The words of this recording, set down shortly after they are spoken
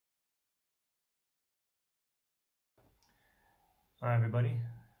Hi everybody,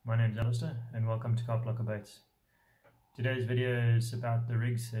 my name is Alistair and welcome to Carplocker Baits. Today's video is about the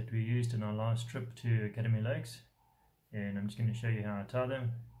rigs that we used in our last trip to Academy Lakes, and I'm just going to show you how I tie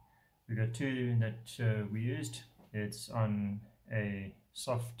them. We've got two that we used. It's on a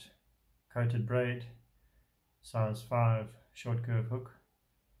soft coated braid, size 5 short curve hook.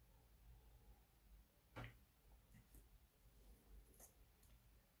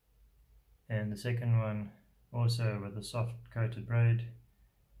 And the second one also with a soft coated braid.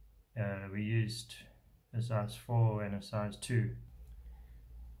 We used a size 4 and a size 2.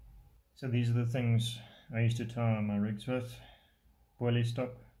 So these are the things I used to tie my rigs with. Boilie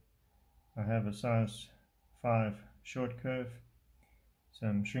stop. I have a size 5 short curve,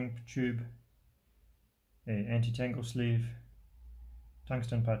 some shrink tube, a anti-tangle sleeve,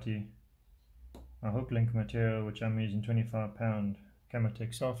 tungsten putty, my hook link material which I'm using 25 pound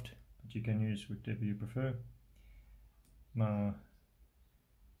Camatech soft, but you can use whatever you prefer, my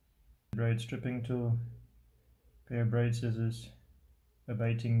braid stripping tool, pair of braid scissors, a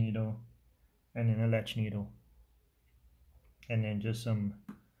baiting needle, and then a latch needle, and then just some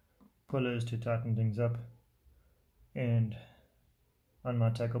pullers to tighten things up. And on my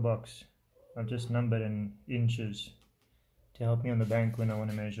tackle box I've just numbered in inches to help me on the bank when I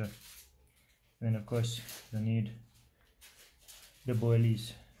want to measure. And then of course you'll need the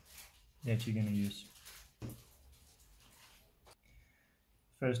boilies that you're going to use.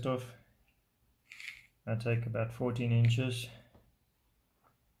 First off, I take about 14 inches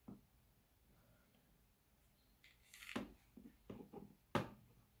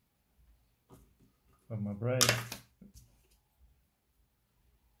of my braid.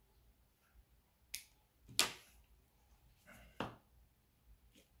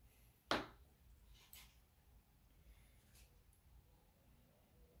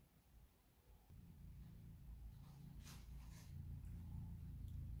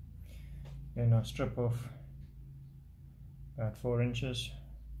 And I strip off about 4 inches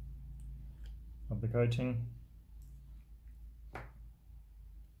of the coating.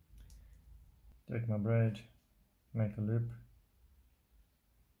 Take my braid, make a loop.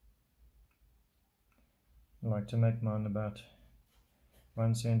 I like to make mine about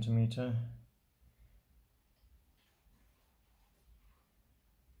 1 centimeter.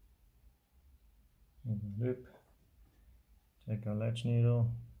 Make a loop. Take our latch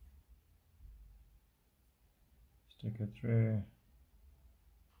needle, stick it through.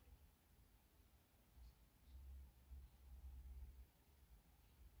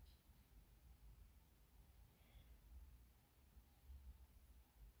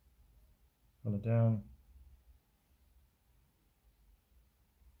 Pull it down.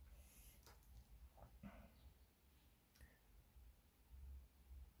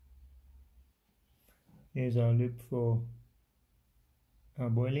 Here's our loop for our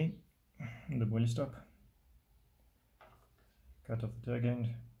boilie, the boilie stop. Cut off the tag end.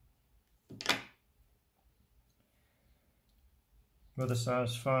 With a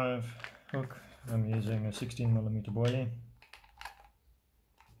size 5 hook, I'm using a 16mm boilie.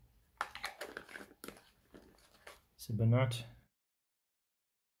 It's a Bernat.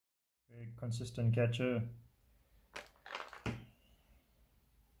 Very consistent catcher.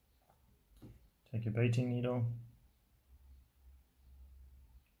 Take your baiting needle.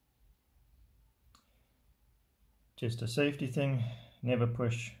 Just a safety thing, never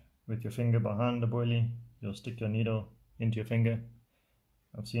push with your finger behind the boilie. You'll stick your needle into your finger.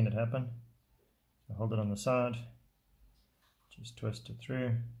 I've seen it happen. So hold it on the side, just twist it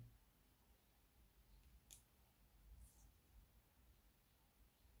through.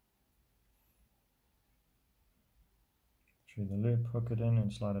 Through the loop, hook it in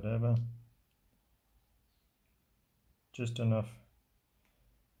and slide it over. Just enough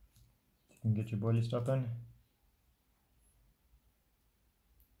so you can get your boilie stop in.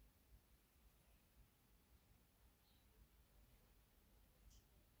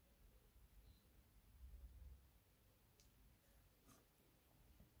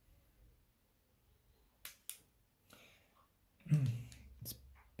 It's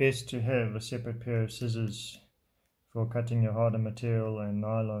best to have a separate pair of scissors for cutting your harder material and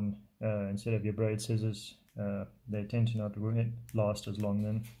nylon instead of your braid scissors. They tend to not last as long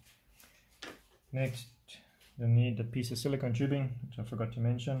then. Next, you'll need a piece of silicone tubing, which I forgot to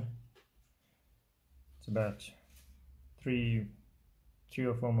mention. It's about 3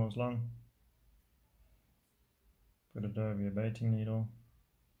 or 4 mils long. Put it over your baiting needle.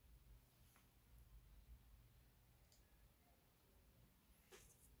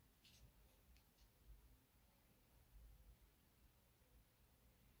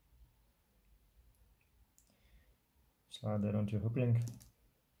 Slide that onto your hook link.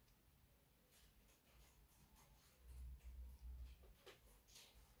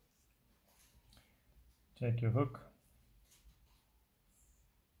 Take your hook,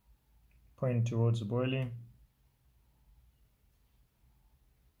 point towards the boilie,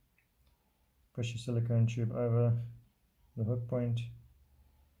 push your silicone tube over the hook point.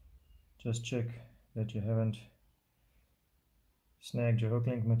 Just check that you haven't snagged your hook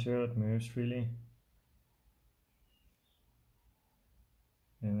link material, it moves freely.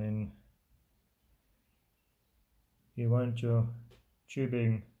 And then you want your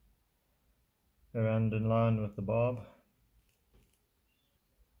tubing around in line with the barb.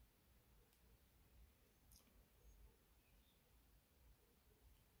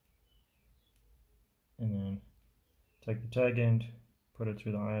 And then take the tag end, put it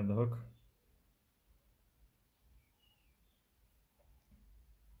through the eye of the hook.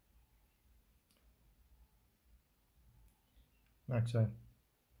 Like so.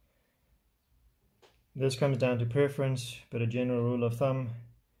 This comes down to preference, but a general rule of thumb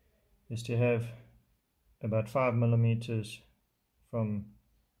is to have about 5 millimeters from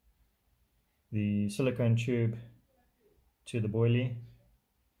the silicone tube to the boilie.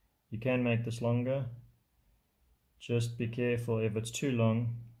 You can make this longer. Just be careful, if it's too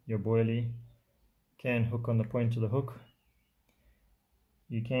long, your boilie can hook on the point of the hook.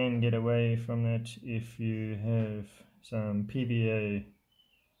 You can get away from that if you have some PVA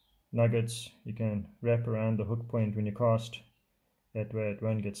nuggets. You can wrap around the hook point when you cast, that way it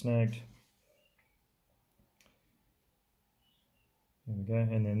won't get snagged. There we go,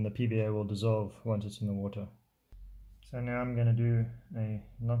 and then the PVA will dissolve once it's in the water. So now I'm going to do a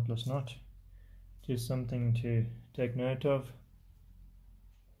knotless knot. Just something to take note of.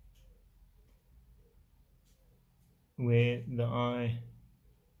 Where the eye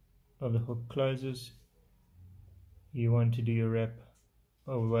of the hook closes, you want to do your wrap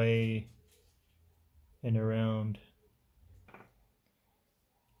away and around.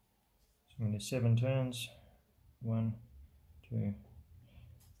 So I'm going to do 7 turns. 1, 2,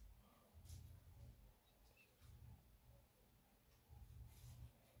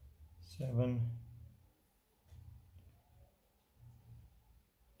 7.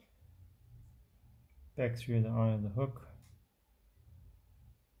 Back through the eye of the hook.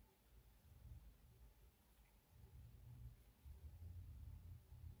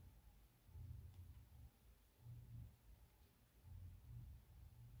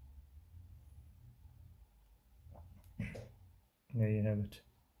 There you have it.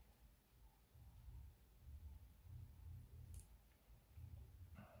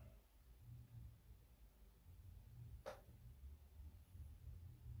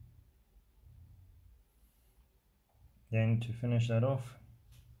 Then to finish that off,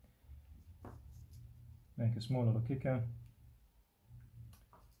 make a small little kicker.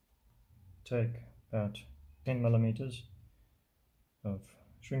 Take about 10 millimeters of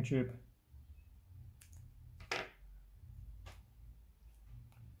shrink tube.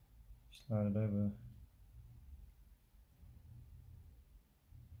 Slide it over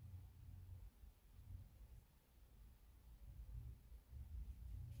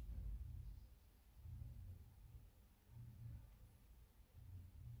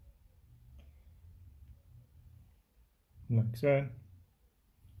like so.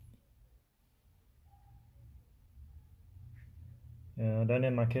 I don't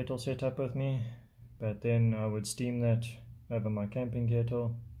have my kettle set up with me, but then I would steam that over my camping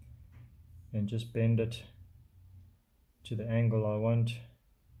kettle and just bend it to the angle I want.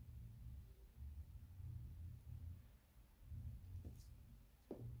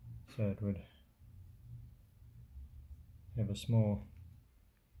 So it would have a small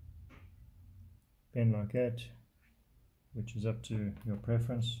bend like that, which is up to your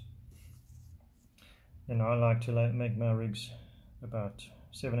preference. And I like to make my rigs about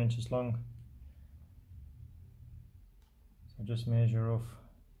 7 inches long. So just measure off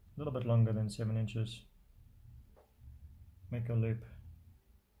a little bit longer than 7 inches. Make a loop.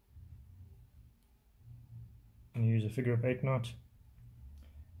 And use a figure of 8 knot.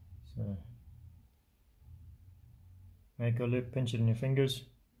 So make a loop, pinch it in your fingers.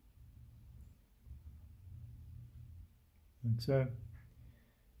 Like so.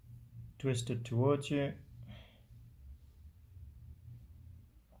 Twist it towards you.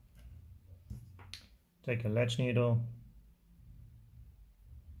 Take a latch needle.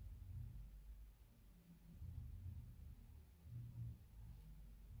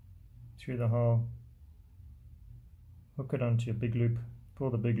 Through the hole. Hook it onto your big loop. Pull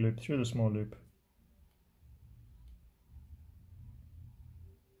the big loop through the small loop.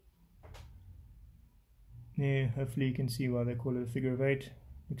 Yeah, hopefully you can see why they call it a figure of 8.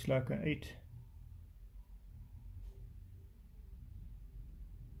 Looks like an 8.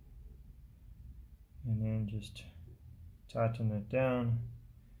 And then just tighten it down,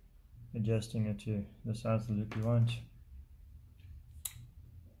 adjusting it to the size of the loop you want.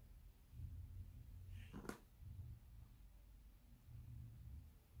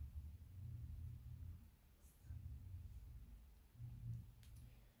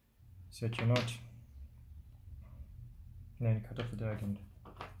 Set your knot, and then cut off the tag end.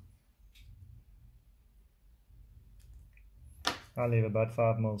 I'll leave about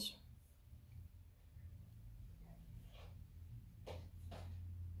 5 mils.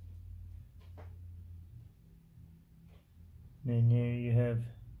 Then here you have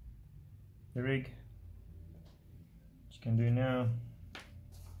the rig. What you can do now,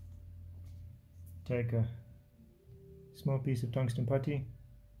 take a small piece of tungsten putty,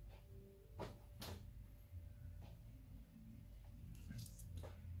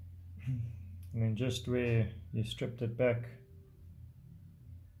 and then just where you stripped it back,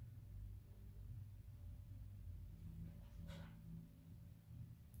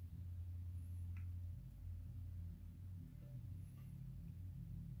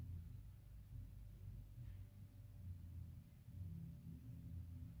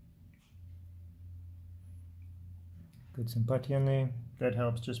 put some putty in there. That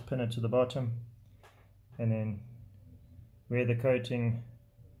helps just pin it to the bottom, and then where the coating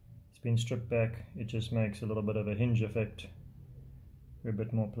has been stripped back, it just makes a little bit of a hinge effect, a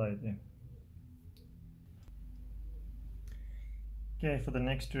bit more play there. Okay, for the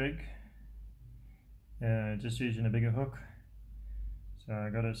next rig, just using a bigger hook. So I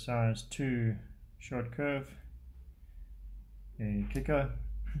got a size 2 short curve, a kicker,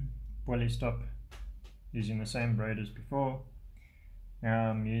 pulley stop, using the same braid as before. Now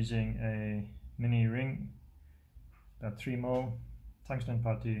I'm using a mini ring, about 3 mil, tungsten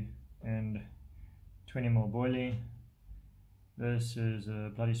putty and 20 mil boilie. This is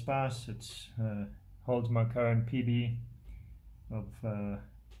a Bloody Spice. It holds my current PB of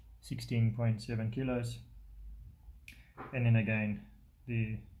 16.7 kilos. And then again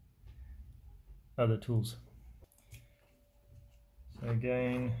the other tools. So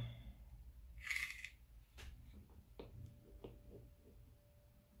again,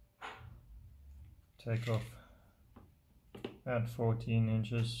 take off about 14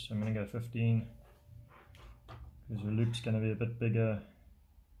 inches. I'm going to go 15 because the loop's going to be a bit bigger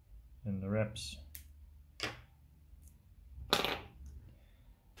than the wraps.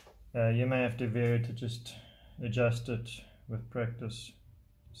 You may have to vary it to just adjust it with practice,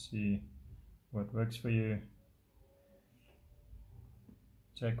 see what works for you.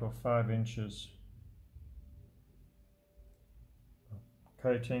 Take off 5 inches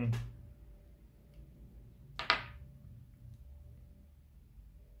coating.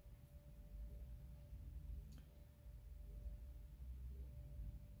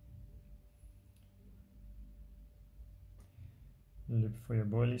 Loop for your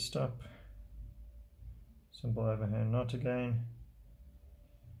boilie stop. Simple overhand knot again.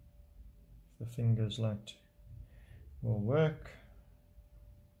 If the fingers light will work.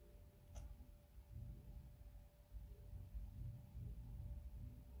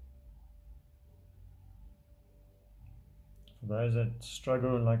 For those that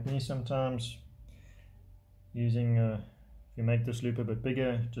struggle like me sometimes, using if you make this loop a bit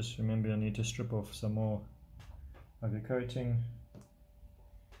bigger, just remember you need to strip off some more of your coating.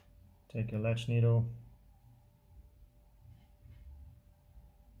 Take your latch needle,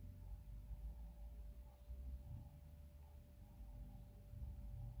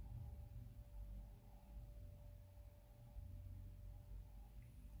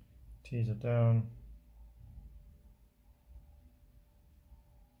 tease it down,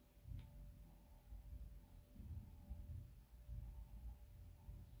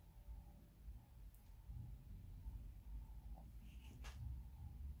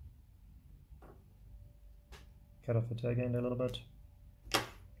 cut off the tag end a little bit.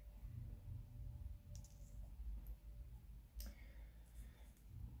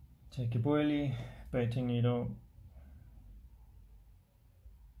 Take your boilie, baiting needle,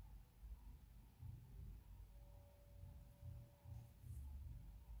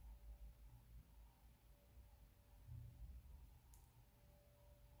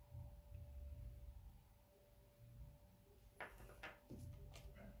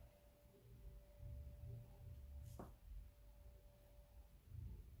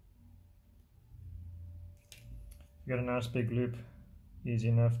 you got a nice big loop, easy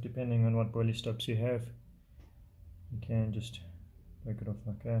enough depending on what boilie stops you have. You can just break it off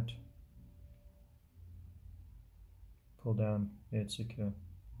like that. pull down, it's secure.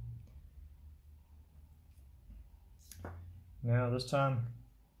 Now this time,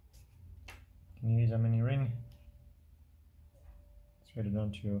 you can use a mini ring, thread it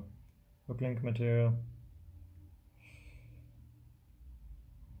onto your hook link material.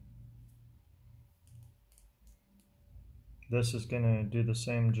 This is going to do the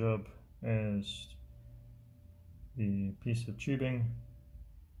same job as the piece of tubing.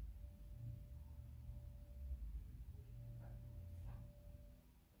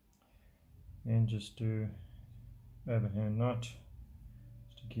 And just do overhand knot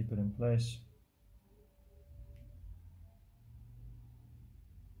just to keep it in place.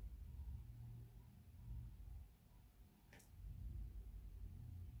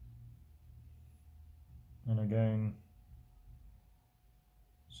 And again,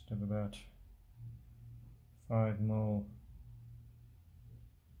 just have about 5 mil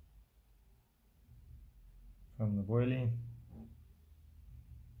from the boilie.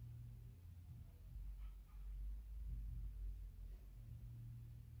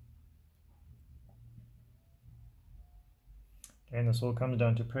 And this all comes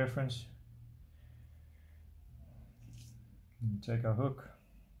down to preference. Take our hook,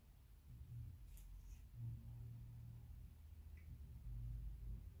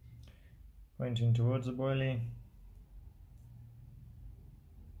 pointing towards the boilie.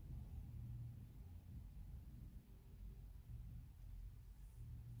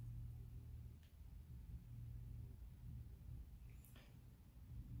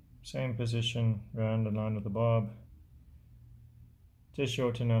 Same position, round in line with the barb. Just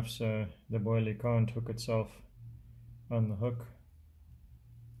short enough so the boilie can't hook itself on the hook.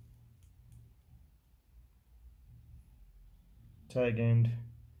 Tag end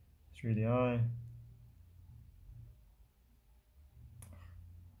through the eye.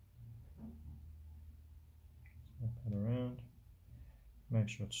 Snap that around. Make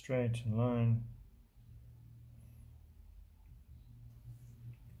sure it's straight in line.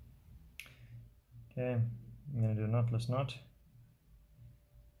 Okay, I'm going to do a knotless knot.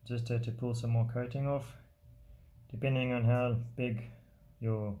 Just had to pull some more coating off. Depending on how big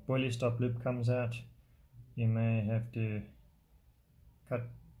your boilie stop loop comes out, you may have to cut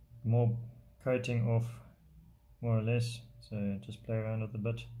more coating off, more or less. So just play around with a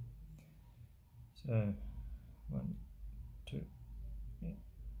bit. So 1, 2, 3,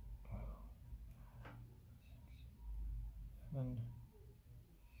 4, 7.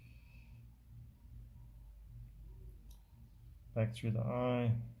 Back through the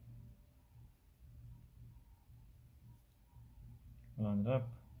eye. Line it up,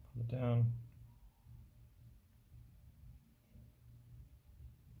 pull it down.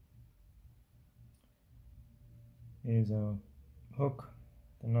 Here's our hook,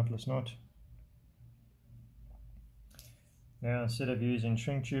 the knotless knot. Now instead of using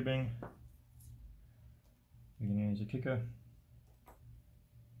shrink tubing, you can use a kicker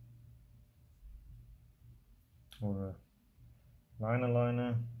or a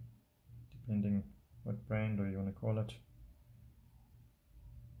liner, depending what brand or you want to call it.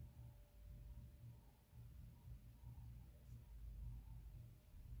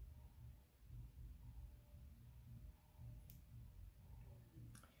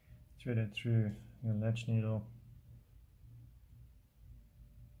 Thread it through your latch needle.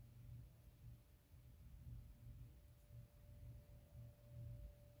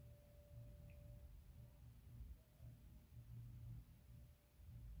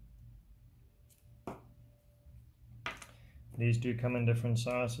 These do come in different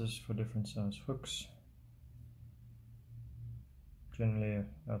sizes for different size hooks. Generally,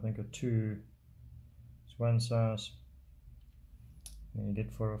 I think a 2 is one size. And you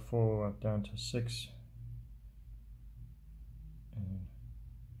get for a 4 up down to 6. And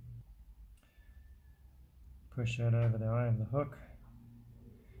push that over the eye of the hook.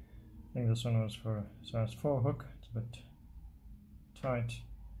 I think this one was for a size 4 hook. It's a bit tight.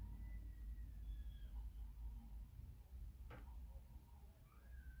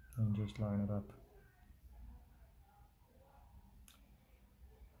 And just line it up.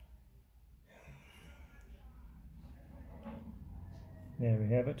 There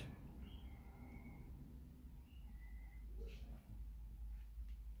we have it.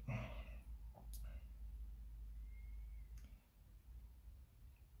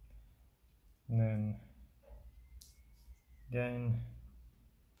 And then again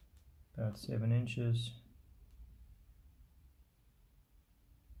about 7 inches.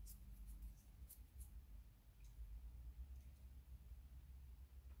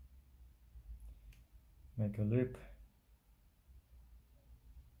 Make a loop.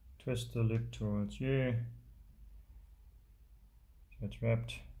 Twist the loop towards you, So it's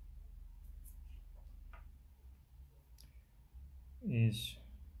wrapped. Is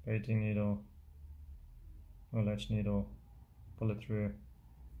baiting needle or latch needle, pull it through.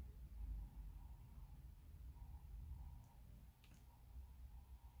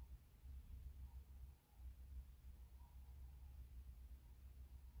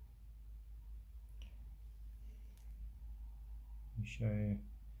 Let me show you.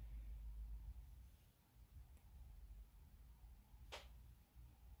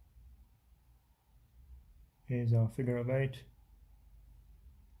 Here's our figure of 8.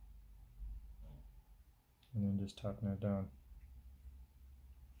 And then just tighten it down.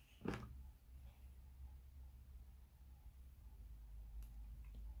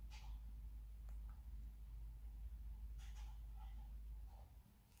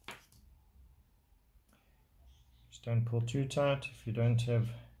 Just don't pull too tight. If you don't have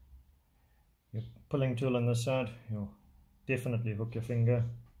your pulling tool on this side, you'll definitely hook your finger.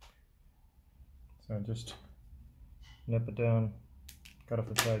 So just nip it down, cut off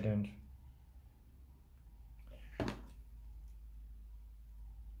the trade end.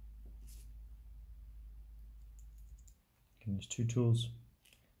 You can use 2 tools,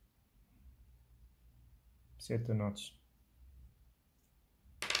 set the knots.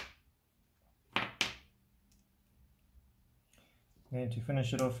 Then to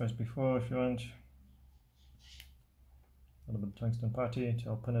finish it off as before, if you want, a little bit of tungsten putty to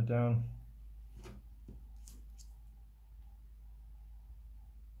help pin it down.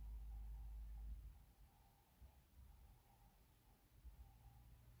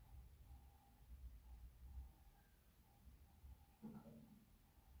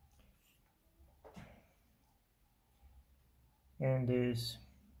 And there's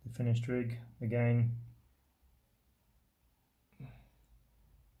the finished rig again.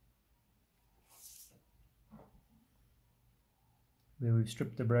 Where we've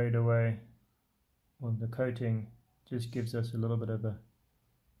stripped the braid away, well, the coating just gives us a little bit of a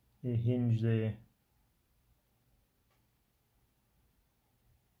hinge there.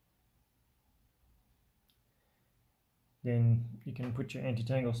 Then you can put your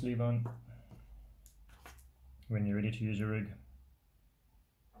anti-tangle sleeve on when you're ready to use your rig.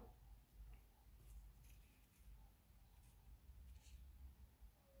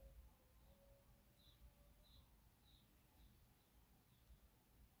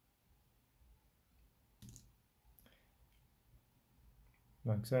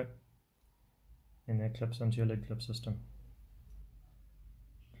 Like so, and that clips onto your leg clip system.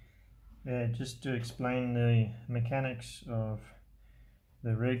 Just to explain the mechanics of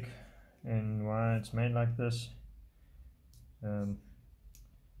the rig and why it's made like this,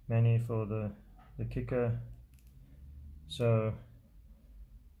 mainly for the kicker. So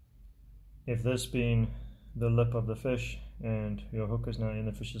if this being the lip of the fish and your hook is now in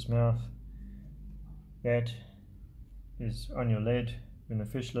the fish's mouth, that is on your lead. When the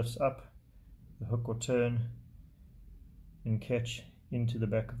fish lifts up, the hook will turn and catch into the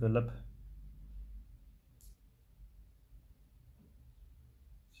back of the lip.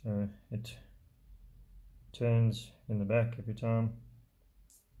 So it turns in the back every time.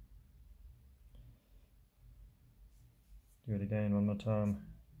 Do it again one more time.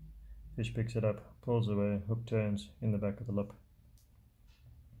 Fish picks it up, pulls away, hook turns in the back of the lip.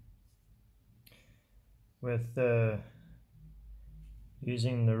 With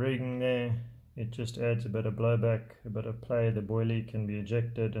using the rigging there, it just adds a bit of blowback, a bit of play. The boilie can be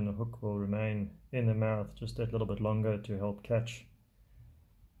ejected and the hook will remain in the mouth just that little bit longer to help catch.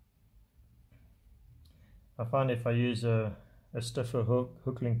 I find if I use a stiffer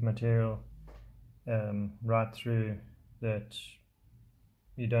hook link material right through, that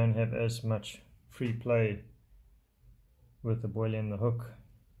you don't have as much free play with the boilie and the hook.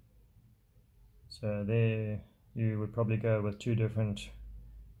 So there you would probably go with 2 different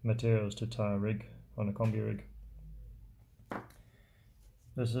materials to tie a rig on a combi rig.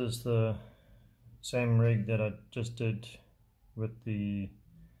 This is the same rig that I just did with the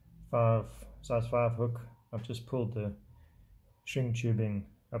size 5 hook. I've just pulled the shrink tubing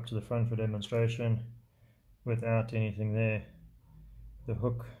up to the front for demonstration without anything there. The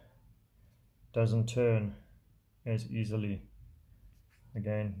hook doesn't turn as easily,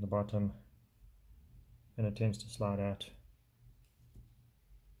 again the bottom, and it tends to slide out.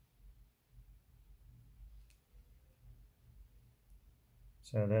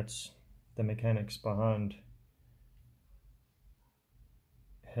 So that's the mechanics behind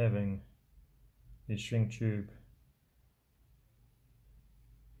having the shrink tube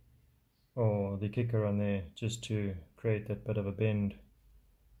or the kicker on there, just to create that bit of a bend.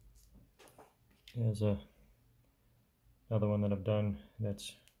 There's a other one that I've done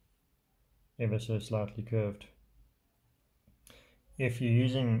that's ever so slightly curved. If you're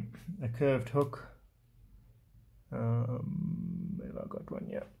using a curved hook, have I got one?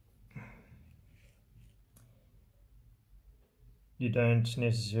 Yeah. You don't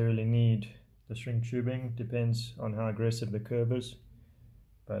necessarily need the shrink tubing, depends on how aggressive the curve is,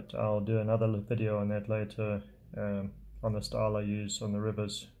 but I'll do another video on that later, on the style I use on the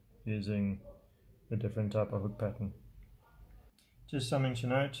rivers using a different type of hook pattern. Just something to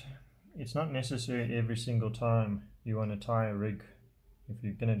note, it's not necessary every single time you want to tie a rig, if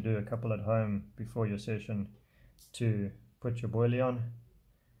you're going to do a couple at home before your session, to put your boilie on.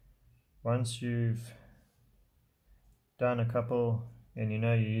 Once you've done a couple and you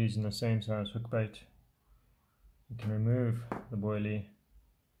know you're using the same size hook bait, you can remove the boilie,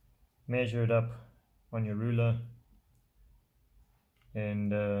 measure it up on your ruler,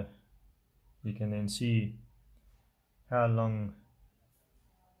 and you can then see how long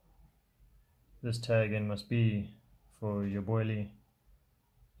this tag end must be for your boilie,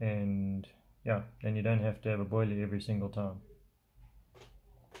 and yeah, then you don't have to have a boilie every single time.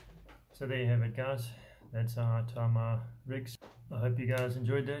 So there you have it, guys. That's how I tie my rigs. I hope you guys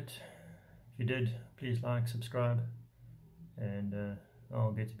enjoyed that. If you did, please like, subscribe, and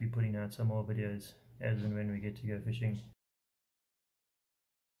I'll get to be putting out some more videos as and when we get to go fishing.